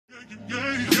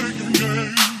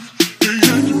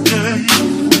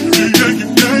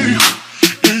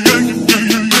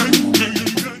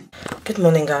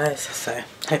Morning guys, so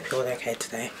hope you're all okay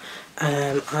today.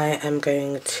 I am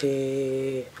going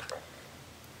to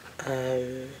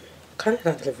kind of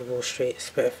like Liverpool Street,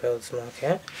 Spitalfields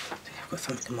market. I think I've got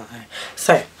something in my eye.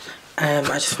 So I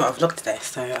just thought I'd vlog today.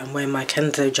 So I'm wearing my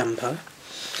Kenzo jumper,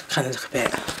 kind of look a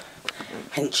bit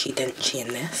henchy denchy in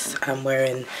this. I'm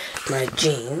wearing my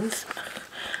jeans.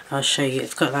 I'll show you,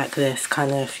 it's got like this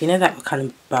kind of, you know, that kind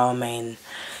of Balmain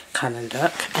kind of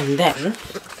look. And then,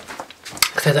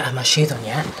 because I don't have my shoes on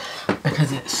yet,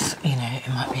 because it's, you know, it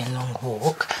might be a long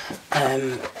walk,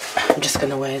 I'm just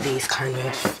going to wear these kind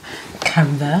of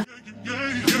canvas.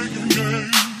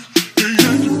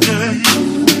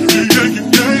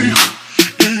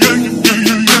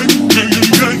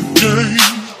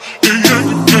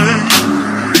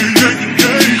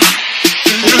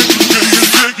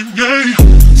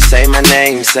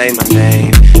 Say my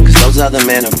name, cause those other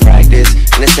men are practice.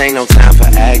 And this ain't no time for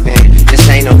acting, this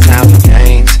ain't no time for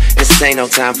games, this ain't no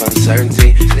time for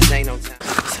uncertainty, this ain't no time.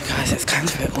 So guys, it's kind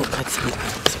of a bit awkward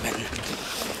sometimes when you're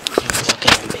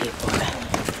looking at people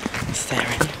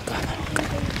staring, but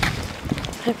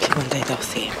hopefully one day they'll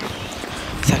see.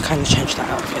 So I kind of changed that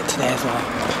outfit today as well.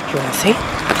 Do you want to see?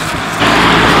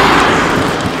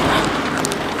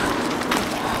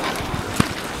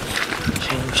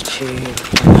 Change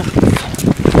to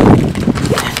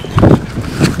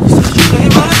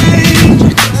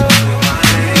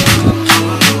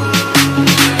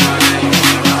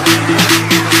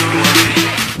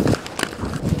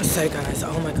So guys,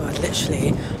 oh my god,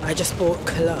 literally I just bought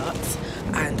culottes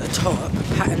and a top,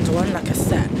 patterned one, like a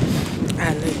set,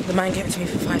 and the man gave it to me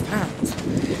for £5,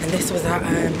 and this was at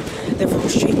Liverpool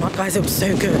Street. Guys, it was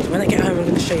so good. When I get home I'm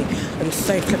going to show you. I'm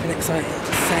so flipping excited,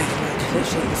 insane, like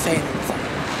literally insane.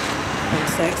 I'm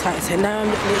so excited. So now I'm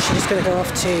literally just going to go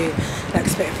off to like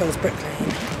Spitalfields, Brick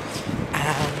Lane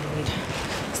and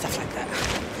stuff like that.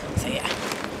 So yeah.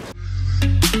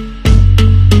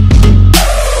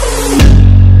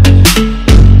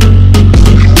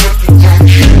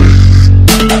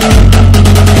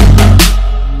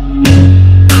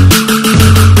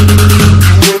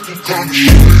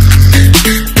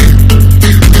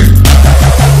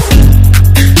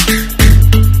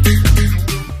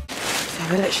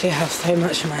 I have so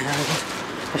much in my hand,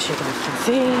 as you guys can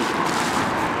see.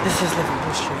 This is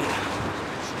Liverpool Street.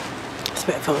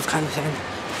 Spitalfields kind of thing.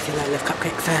 See like live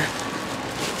cupcakes there.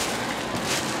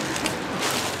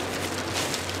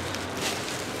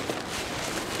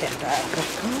 Getting better, of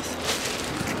course.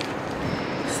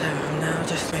 So I'm now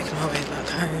just making my way back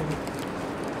home.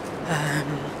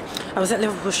 I was at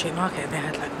Liverpool Street Market and they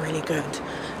had like really good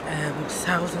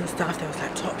sales and stuff. There was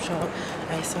like Topshop,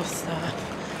 ASOS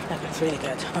stuff. That looks really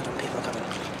good. Hold on, people are coming.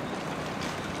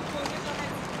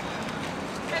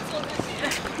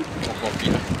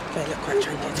 They look quite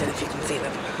trendy, I don't know if you can see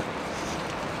them.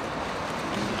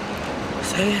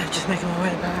 So yeah, just making my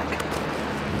way back.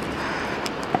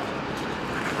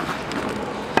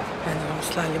 And I'm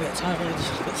slightly a bit tired.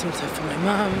 Got some stuff for my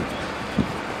mum.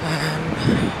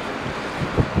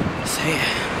 So yeah,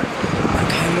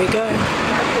 back home we go.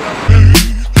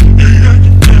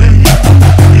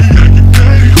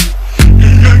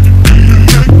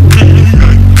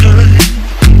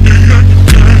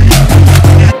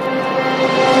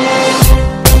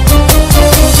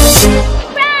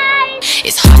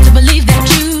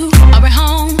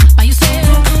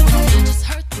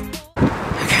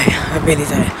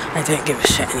 I don't give a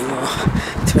shit anymore,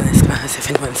 to be honest guys, if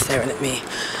anyone's staring at me.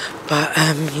 But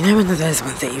you know, one of those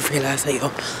ones that you realise that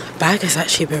your bag has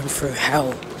actually been through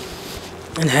hell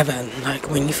and heaven. Like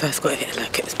when you first got it,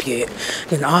 like it's beautiful, and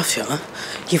then after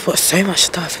you've got so much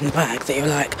stuff in the bag that you're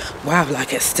like, wow,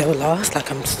 like it still lasts.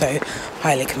 Like I'm so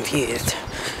highly confused.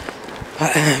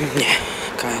 But yeah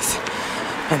guys,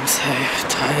 I'm so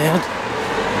tired.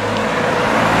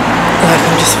 Like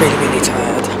I'm just really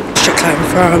tired. Climb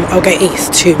from Aldgate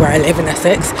East to where I live in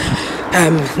Essex.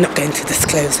 Not going to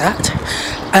disclose that.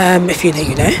 If you know,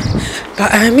 you know.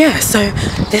 But yeah, so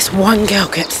this one girl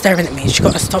kept staring at me. She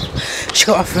got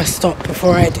off for a stop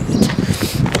before I did.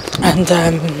 And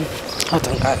hold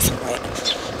on guys, wait.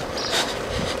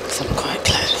 Because I'm quite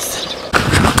close.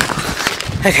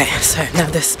 Okay, so now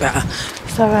this is better.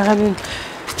 So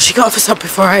she got off a stop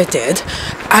before I did,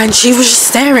 and she was just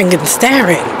staring and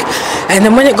staring. And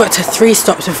then when it got to 3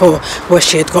 stops before where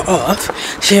she had got off,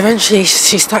 she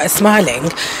started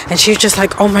smiling, and she was just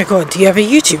like, oh my god, do you have a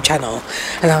YouTube channel?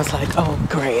 And I was like, oh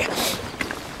great.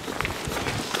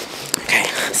 Okay,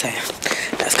 so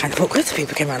that's kind of awkward.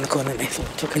 People came around the corner and they thought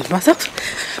I was talking to myself.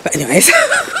 But anyways.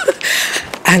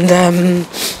 And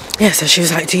yeah, so she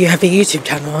was like, do you have a YouTube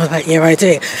channel? I was like, yeah, I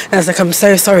do. And I was like, I'm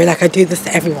so sorry, like I do this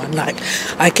to everyone. Like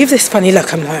I give this funny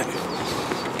look, I'm like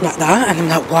that, and I'm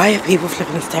like, why are people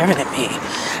flipping and staring at me?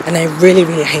 And I really,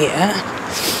 really hate it.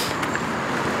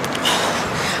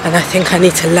 And I think I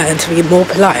need to learn to be more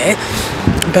polite,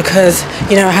 because,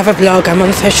 you know, I have a blog, I'm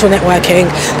on social networking,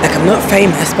 like I'm not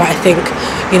famous, but I think,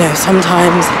 you know,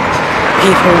 sometimes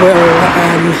people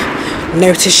will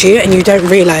notice you, and you don't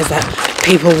realise that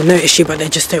people will notice you, but they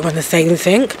just don't want to say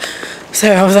anything.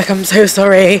 So I was like, I'm so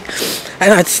sorry.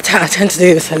 And I tend to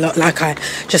do this a lot, like I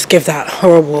just give that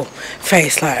horrible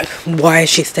face, like, why is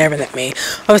she staring at me?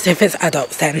 Obviously if it's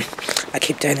adults then I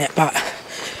keep doing it, but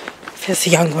if it's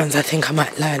the young ones I think I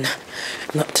might learn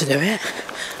not to do it.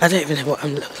 I don't even know what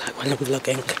I'm look like when I'm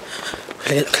vlogging. I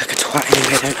really look like a twat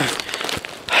anyway, don't I?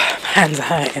 My hands are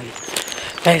hurting.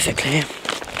 Basically, I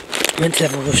went to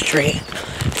Liverpool Street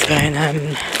to go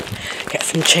and get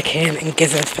some chicken and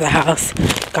gizzard for the house.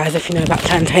 Guys, if you know about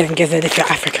plantain and gizzard, if you're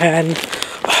African,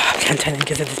 plantain and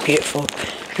gizzard is beautiful.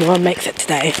 My mum makes it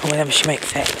today, or whenever she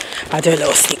makes it. I'll do a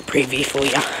little sneak preview for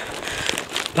you.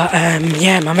 But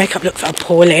yeah, my makeup looks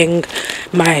appalling.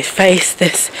 My face,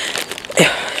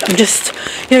 I'm just,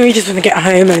 you know, you just want to get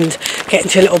home and get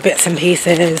into little bits and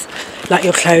pieces, like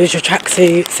your clothes, your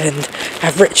tracksuits, and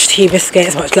have rich tea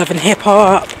biscuits, watch Love and Hip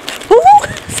Hop. Woo!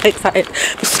 So excited.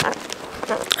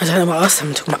 I don't know what else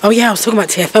I'm talking about. Oh yeah, I was talking about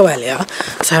TFL earlier.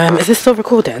 So is this still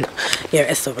recording? Yeah,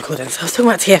 it's still recording. So I was talking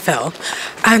about TFL,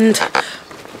 and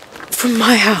from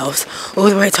my house all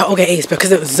the way to Aldgate East,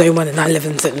 because it was zone 1 and I live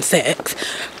in zone 6,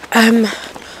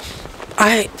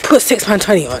 I put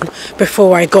 £6.20 on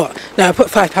before I put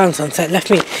 £5 on, so it left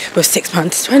me with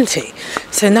 £6.20.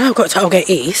 So now I've got to Aldgate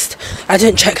East. I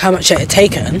didn't check how much it had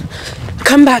taken.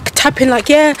 Come back, tap in like,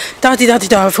 yeah,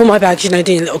 da-di-da-di-da, with all my bags, you know,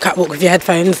 doing a little catwalk with your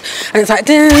headphones, and it's like,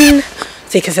 dun,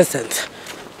 seek assistance.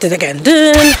 Did it again,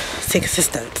 dun, seek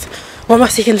assistance. What am I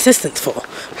seeking assistance for?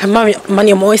 I have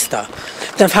money on my oyster.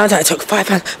 Then I found out it took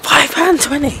 £5.20.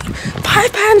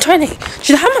 £5.20. Do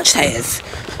you know how much that is?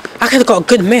 I could have got a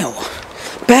good meal.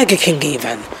 Burger King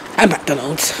even. And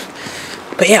McDonald's.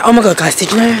 But yeah, oh my god guys,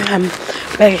 did you know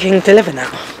Burger King deliver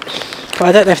now? Well,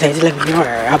 I don't know if they deliver in your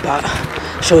area, but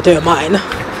sure do in mine.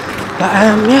 But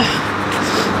yeah.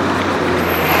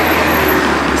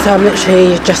 So I'm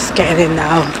literally just getting in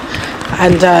now.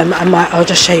 And I'll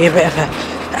just show you a bit of a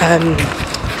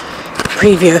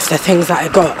preview of the things that I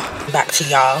got. Back to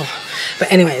y'all.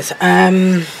 But anyways,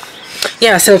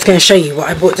 yeah, so I was going to show you what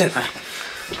I bought, didn't I?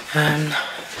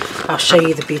 I'll show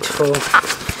you the beautiful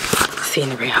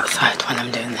scenery outside when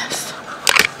I'm doing this.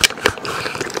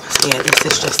 So yeah, this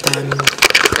is just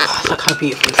look how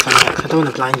beautiful the sun looks. I don't want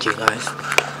to blind you guys.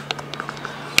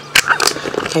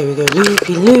 Here we go,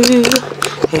 loopy loo.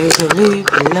 Here we go,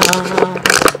 loopy loo.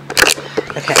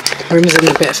 Okay, room's in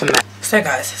a bit of a mess. So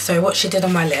guys, so what she did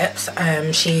on my lips,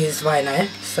 she used Rhino.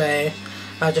 So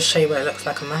I'll just show you what it looks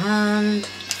like on my hand.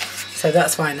 So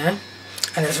that's Rhino.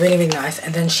 And it's really, really nice.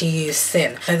 And then she used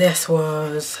Sin. So this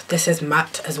is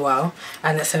matte as well,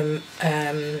 and it's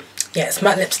yeah, it's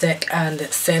matte lipstick and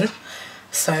it's Sin.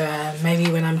 So maybe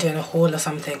when I'm doing a haul or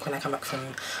something, when I come back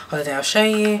from holiday, I'll show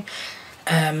you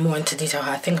more into detail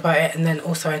how I think about it. And then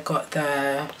also I got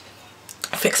the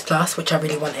Fix Plus, which I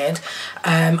really wanted.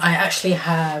 I actually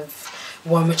have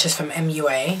one which is from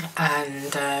MUA,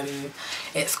 and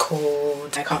it's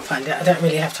called, I can't find it, I don't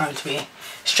really have time to be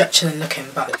stretching and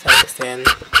looking, but focusing.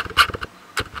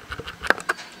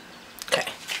 Okay,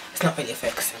 it's not really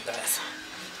focusing guys.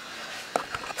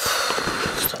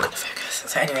 It's not gonna focus.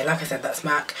 So anyway, like I said, that's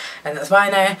MAC and that's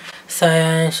Rhino.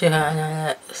 So she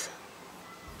had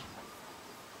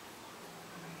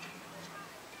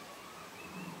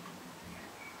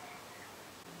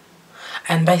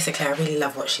and basically I really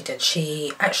love what she did.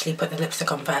 She actually put the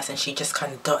lipstick on first and she just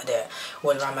kind of dotted it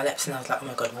all around my lips, and I was like, oh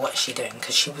my god, what is she doing?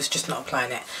 Because she was just not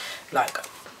applying it like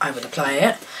I would apply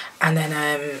it. And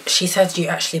then she said you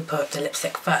actually put the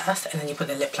lipstick first and then you put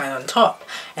the lip line on top,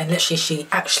 and literally she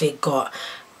actually got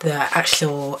the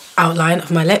actual outline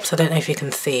of my lips. I don't know if you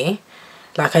can see.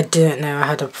 Like, I didn't know I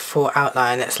had a full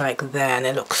outline. It's like there, and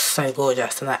it looks so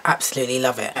gorgeous and I absolutely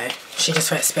love it. She just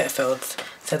went Spitalfields.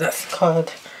 So that's the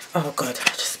card. Oh god,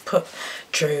 I just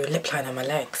drew lip line on my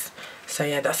legs. So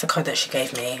yeah, that's the card that she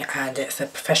gave me, and it's a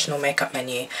professional makeup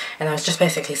menu. And I was just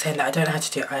basically saying that I don't know how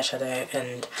to do eyeshadow,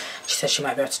 and she said she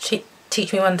might be able to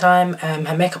teach me one time.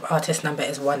 Her makeup artist number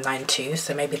is 192,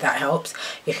 so maybe that helps.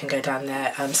 You can go down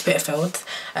there, Spitalfields,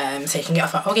 so you can get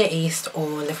off at Aldgate East or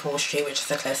Liverpool Street, which is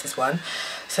the closest one.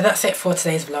 So that's it for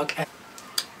today's vlog.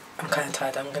 I'm kind of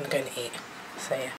tired, I'm going to go and eat. So yeah.